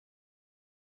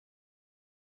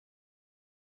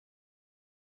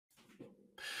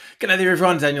G'day there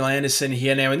everyone, Daniel Anderson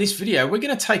here. Now in this video, we're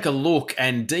going to take a look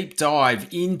and deep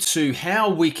dive into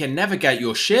how we can navigate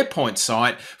your SharePoint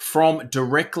site from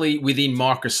directly within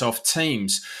Microsoft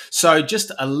Teams. So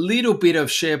just a little bit of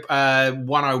Share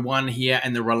 101 here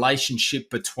and the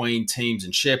relationship between Teams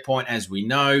and SharePoint. As we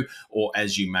know, or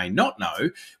as you may not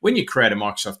know, when you create a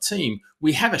Microsoft team,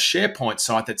 we have a SharePoint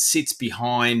site that sits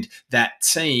behind that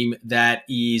team that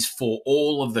is for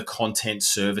all of the content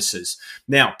services.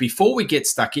 Now, before we get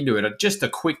stuck into it, just a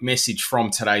quick message from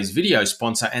today's video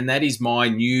sponsor, and that is my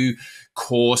new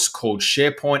course called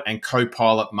SharePoint and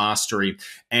Copilot Mastery.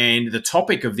 And the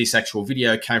topic of this actual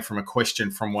video came from a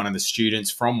question from one of the students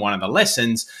from one of the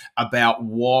lessons about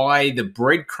why the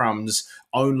breadcrumbs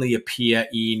only appear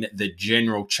in the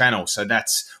general channel. So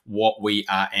that's what we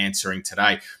are answering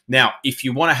today. Now, if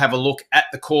you want to have a look at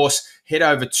the course, head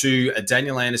over to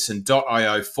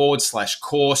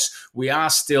danielanderson.io/course. We are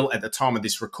still, at the time of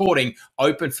this recording,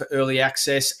 open for early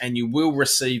access, and you will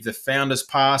receive the Founders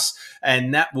Pass,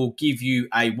 and that will give you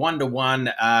a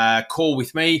one-to-one call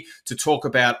with me to talk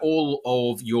about all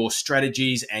of your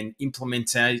strategies and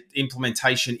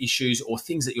implementation issues or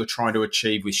things that you're trying to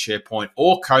achieve with SharePoint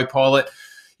or Copilot.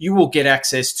 You will get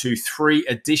access to 3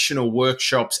 additional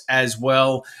workshops as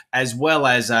well as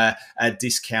a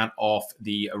discount off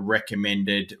the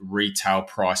recommended retail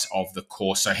price of the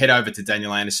course. So head over to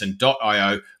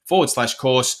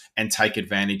danielanderson.io/course and take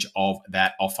advantage of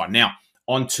that offer. Now,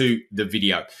 onto the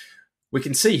video. We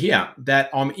can see here that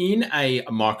I'm in a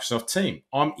Microsoft team.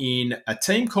 I'm in a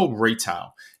team called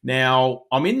Retail. Now,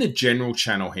 I'm in the general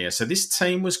channel here. So this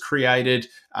team was created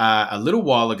a little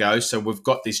while ago. So we've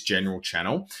got this general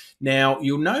channel. Now,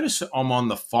 you'll notice I'm on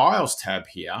the Files tab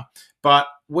here. But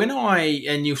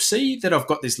and you'll see that I've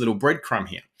got this little breadcrumb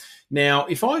here. Now,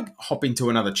 if I hop into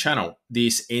another channel,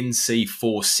 this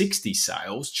NC460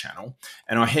 sales channel,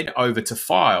 and I head over to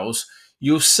Files,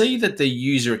 you'll see that the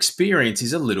user experience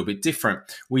is a little bit different.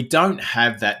 We don't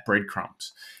have that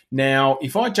breadcrumbs. Now,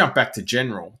 if I jump back to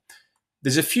general,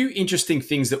 there's a few interesting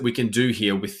things that we can do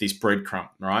here with this breadcrumb,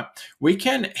 right? We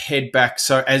can head back.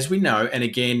 So as we know, and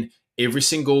again, every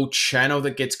single channel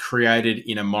that gets created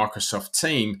in a Microsoft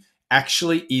team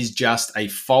actually is just a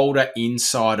folder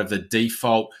inside of the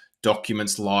default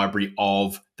documents library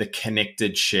of the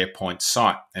connected SharePoint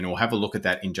site. And we'll have a look at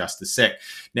that in just a sec.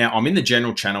 Now, I'm in the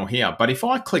general channel here, but if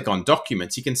I click on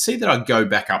documents, you can see that I go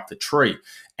back up the tree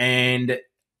and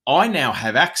I now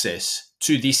have access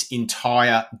to this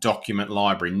entire document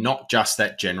library, not just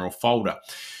that general folder.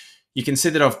 You can see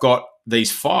that I've got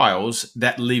these files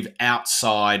that live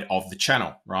outside of the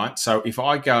channel, right? So if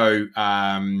I go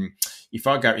into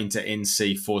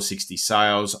NC460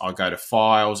 sales, I go to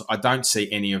files, I don't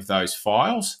see any of those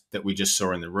files that we just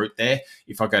saw in the root there.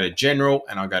 If I go to general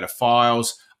and I go to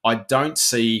files, I don't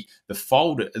see the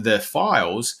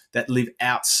files that live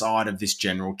outside of this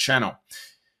general channel.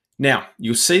 Now,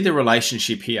 you'll see the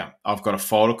relationship here. I've got a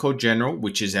folder called general,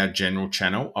 which is our general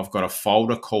channel. I've got a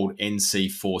folder called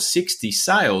NC460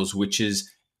 sales, which is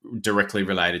directly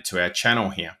related to our channel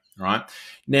here, right?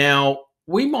 Now,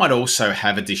 we might also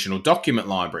have additional document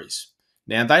libraries.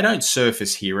 Now, they don't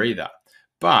surface here either,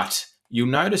 but you'll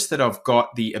notice that I've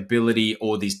got the ability,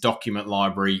 or this document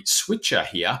library switcher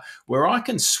here, where I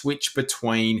can switch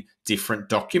between different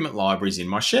document libraries in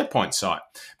my SharePoint site.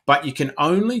 But you can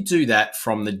only do that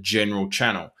from the general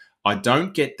channel. I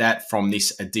don't get that from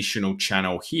this additional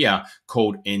channel here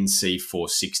called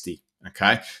NC460.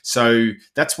 Okay, so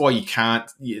that's why you can't,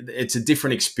 it's a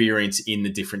different experience in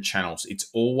the different channels. It's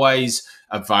always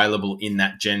available in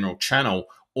that general channel,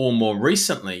 or more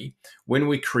recently, when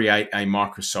we create a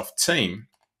Microsoft team.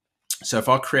 So if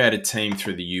I create a team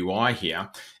through the UI here,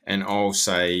 and I'll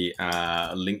say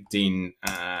LinkedIn,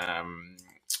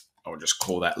 I'll just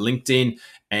call that LinkedIn,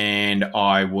 and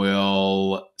I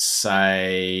will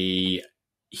say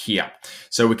here.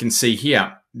 So we can see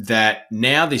here that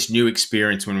now this new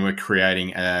experience, when we're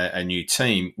creating a new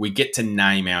team, we get to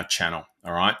name our channel.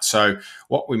 All right. So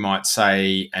what we might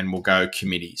say, and we'll go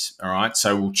committees. All right.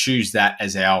 So we'll choose that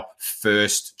as our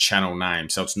first channel name.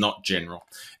 So it's not general,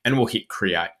 and we'll hit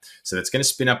create. So that's going to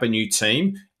spin up a new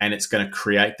team, and it's going to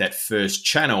create that first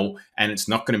channel, and it's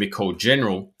not going to be called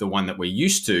general, the one that we're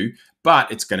used to,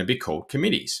 but it's going to be called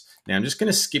committees. Now I'm just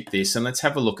going to skip this and let's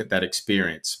have a look at that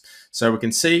experience. So we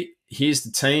can see here's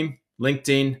the team,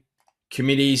 LinkedIn.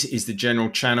 Committees is the general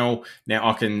channel. Now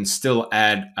I can still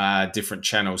add different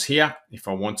channels here if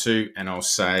I want to, and I'll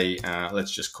say,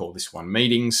 let's just call this one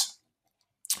meetings.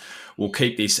 We'll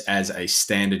keep this as a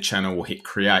standard channel. We'll hit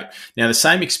create. Now the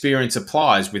same experience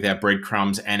applies with our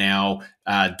breadcrumbs and our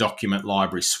document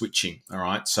library switching. All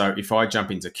right. So if I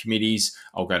jump into committees,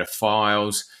 I'll go to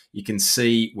files. you can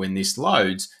see when this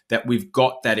loads that we've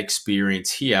got that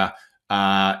experience here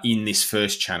in this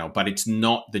first channel, but it's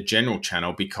not the general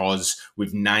channel because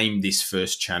we've named this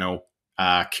first channel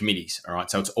committees. All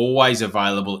right. So it's always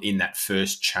available in that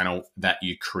first channel that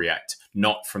you create,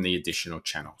 not from the additional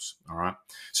channels. All right.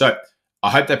 So I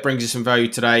hope that brings you some value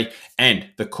today. And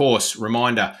the course,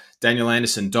 reminder,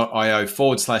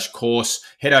 danielanderson.io/course.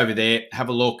 Head over there, have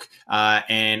a look,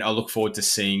 and I look forward to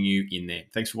seeing you in there.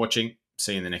 Thanks for watching.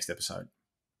 See you in the next episode.